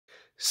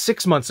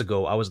6 months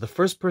ago, I was the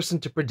first person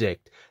to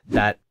predict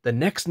that the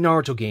next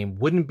Naruto game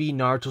wouldn't be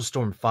Naruto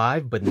Storm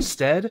 5, but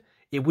instead,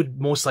 it would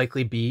most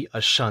likely be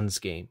a Shun's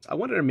game. I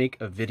wanted to make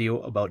a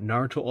video about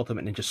Naruto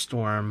Ultimate Ninja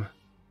Storm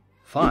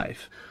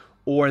 5,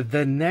 or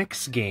the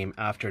next game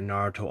after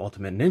Naruto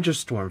Ultimate Ninja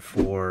Storm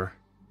 4,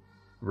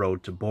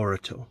 Road to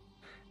Boruto.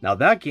 Now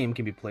that game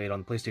can be played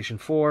on PlayStation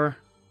 4,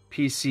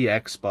 PC,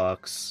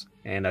 Xbox,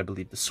 and I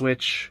believe the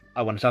Switch.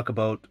 I want to talk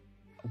about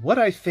what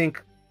I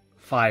think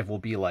 5 will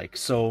be like.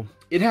 So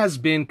it has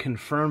been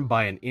confirmed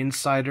by an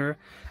insider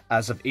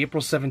as of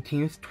April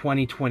 17th,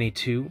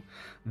 2022,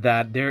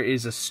 that there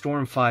is a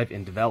Storm 5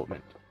 in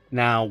development.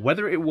 Now,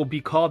 whether it will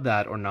be called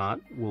that or not,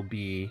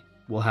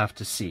 we'll have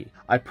to see.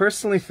 I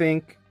personally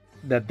think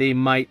that they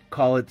might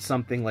call it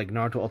something like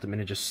Naruto Ultimate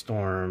Ninja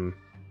Storm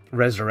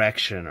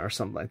Resurrection or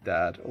something like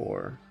that,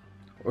 or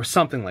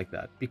something like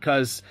that,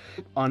 because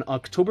on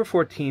October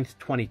 14th,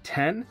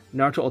 2010,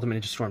 Naruto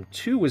Ultimate Ninja Storm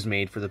 2 was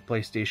made for the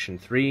PlayStation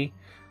 3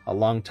 a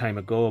long time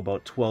ago,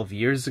 about 12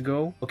 years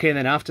ago. Okay, and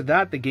then after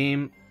that, the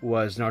game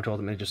was Naruto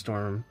Ultimate Ninja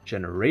Storm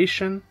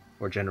Generation,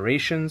 or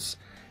Generations,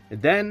 and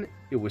then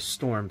it was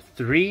Storm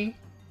 3,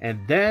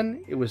 and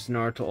then it was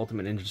Naruto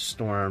Ultimate Ninja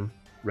Storm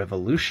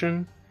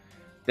Revolution,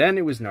 then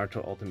it was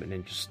Naruto Ultimate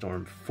Ninja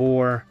Storm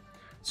 4,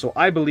 so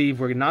I believe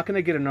we're not going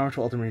to get a Naruto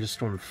Ultimate Ninja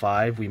Storm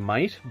 5, we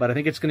might, but I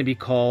think it's going to be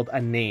called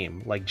a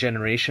name, like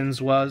Generations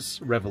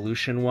was,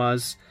 Revolution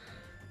was,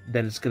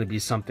 then it's going to be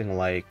something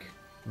like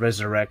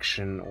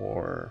Resurrection,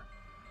 or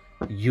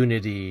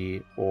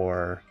Unity,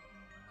 or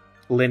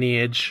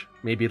Lineage,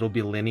 maybe it'll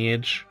be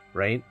Lineage,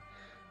 right?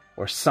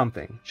 Or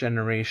something,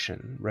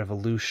 Generation,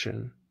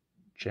 Revolution,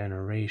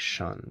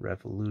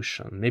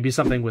 maybe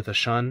something with a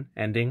shun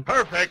ending.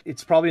 Perfect!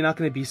 It's probably not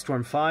going to be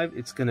Storm 5,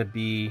 it's going to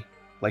be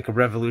like a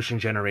Revolution,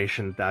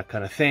 Generation, that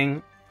kind of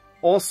thing.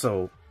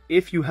 Also,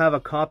 if you have a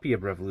copy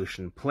of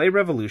Revolution, play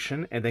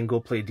Revolution, and then go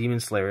play Demon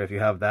Slayer if you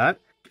have that.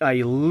 I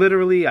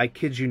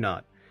kid you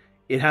not,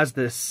 it has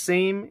the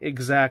same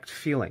exact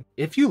feeling.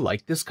 If you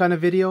like this kind of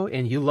video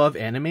and you love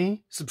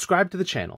anime, subscribe to the channel.